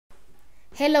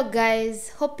Hello guys,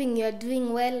 hoping you're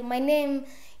doing well. My name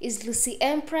is Lucy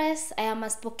Empress. I am a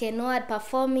spoken word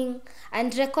performing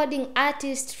and recording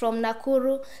artist from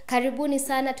Nakuru. Karibuni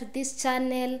sana to this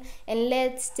channel and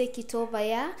let's take it over,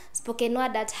 yeah? Spoken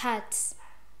word at heart.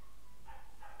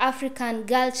 African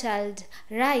girl child,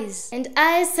 rise. And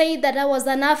I said that I was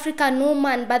an African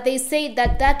woman, but they said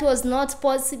that that was not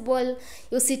possible.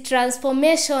 You see,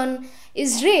 transformation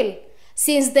is real.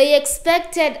 Since they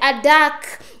expected a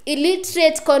dark,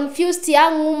 illiterate, confused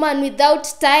young woman without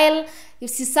style, you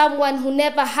see someone who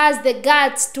never has the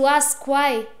guts to ask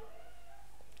why.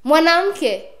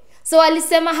 Mwanamke. So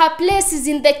alisema her place is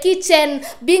in the kitchen,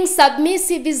 being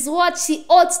submissive is what she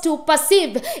ought to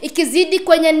perceive. Ikizidi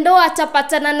kwenye ndoa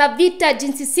atapatana na vita,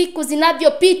 jinsi siku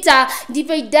zinavyopita,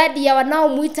 ndivyo idadi ya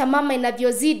wanaomuita mama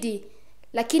inavyozidi.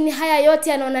 Lakini haya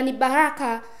yote anaona ni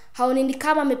baraka, haoni ni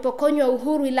kama amepokonywa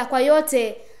uhuru, ila kwa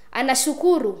yote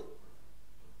anashukuru.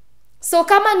 So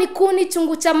kama ni kuni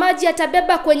chungu cha maji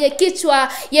atabeba kwenye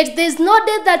kichwa, yet there's no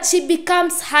day that she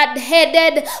becomes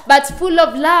hard-headed but full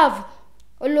of love.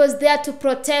 Always there to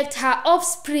protect her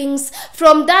offsprings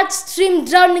from that stream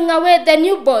drowning away the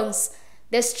newborns,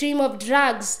 the stream of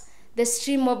drugs, the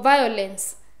stream of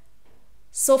violence.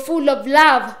 So full of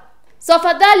love. So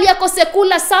afadhali akose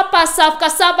kula sapa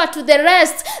kasaba to the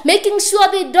rest, making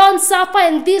sure they don't suffer,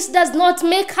 and this does not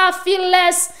make her feel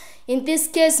less. In this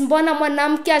case, mbona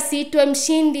mwanamke asiitwe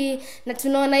mshindi na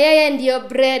tunaona yeye ndio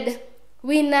bread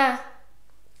winner.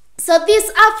 So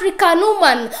this African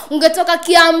woman, ungetoka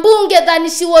Kiambu ungedhani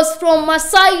she was from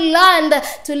Masai land,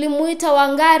 tulimuita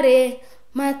Wangare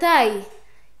Mathai.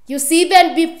 You see,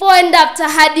 even before and after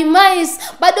her demise,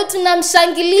 bado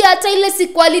tunamshangilia. Hata ile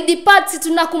siku alidipati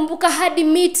tunakumbuka hadi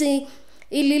miti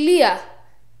ililia.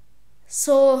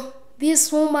 So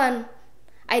this woman,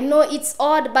 I know it's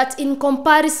odd, but in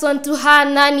comparison to her,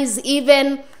 none is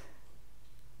even.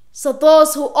 So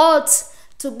those who ought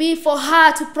to be for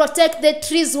her, to protect the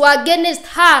trees, were against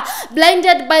her,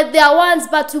 blinded by their ones,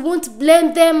 but we won't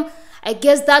blame them. I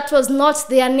guess that was not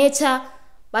their nature.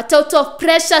 But out of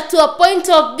pressure to a point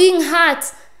of being hurt,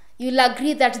 you'll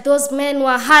agree that those men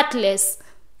were heartless.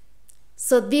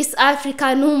 So this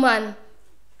African woman,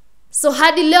 so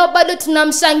hadi leo bado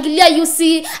tunamshangilia. You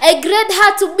see, I grade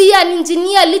her to be an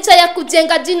engineer, licha ya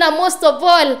kujenga jina. Most of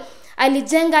all,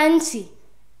 alijenga nchi.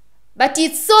 But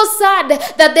it's so sad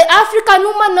that the African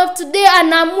woman of today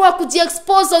anaamua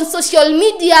kujiexpose on social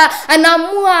media,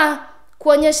 anaamua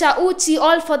kuonyesha uchi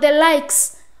all for the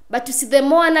likes. But you see, the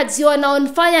more anajiona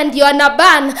on fire ndio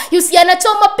anaban. You see,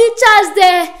 anachoma pictures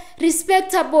the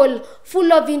respectable,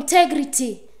 full of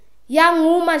integrity young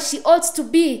woman she ought to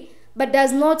be, but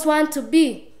does not want to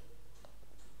be.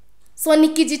 So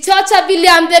nikijichocha vile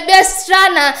am the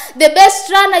best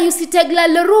runner, you see, Tegla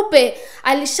Lerupe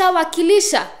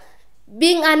alishawakilisha.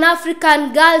 Being an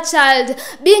African girl child,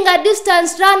 being a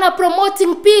distance runner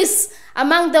promoting peace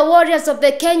among the warriors of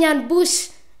the Kenyan bush.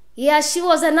 Yeah, she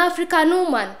was an African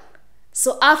woman.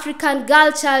 So African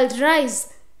girl child, rise.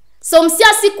 So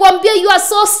msiasi kuambia you are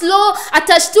so slow,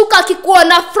 atashtuka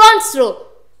akikuona front row.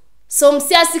 So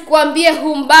msiasi kuambie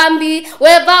humbambi,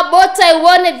 weva bota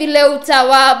iwone vile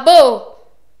utawabo.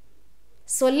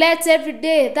 So let every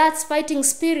day that fighting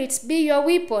spirit be your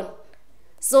weapon.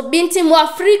 So binti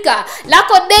Mwafrika,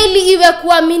 lako daily iwe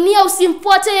kuaminia,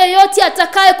 usimfuate yeyote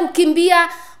atakaye kukimbia,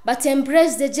 but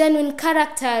embrace the genuine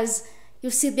characters. You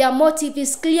see, their motive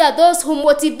is clear. Those who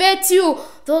motivate you,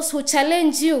 those who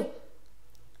challenge you.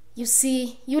 You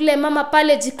see, yule mama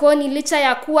pale jikoni licha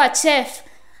ya kuwa chef,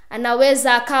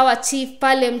 anaweza akawa chief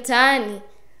pale mtaani.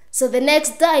 So the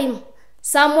next time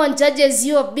someone judges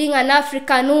you of being an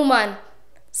African woman,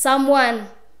 someone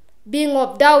being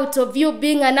of doubt of you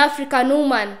being an African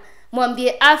woman,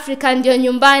 mwambie Africa ndio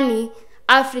nyumbani,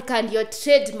 Africa ndio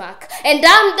trademark. And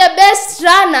I'm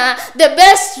the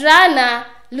best runner,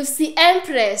 Lucy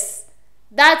Empress.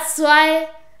 That's why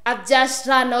I've just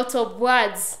run out of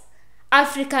words.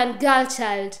 African girl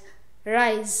child,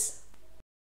 rise.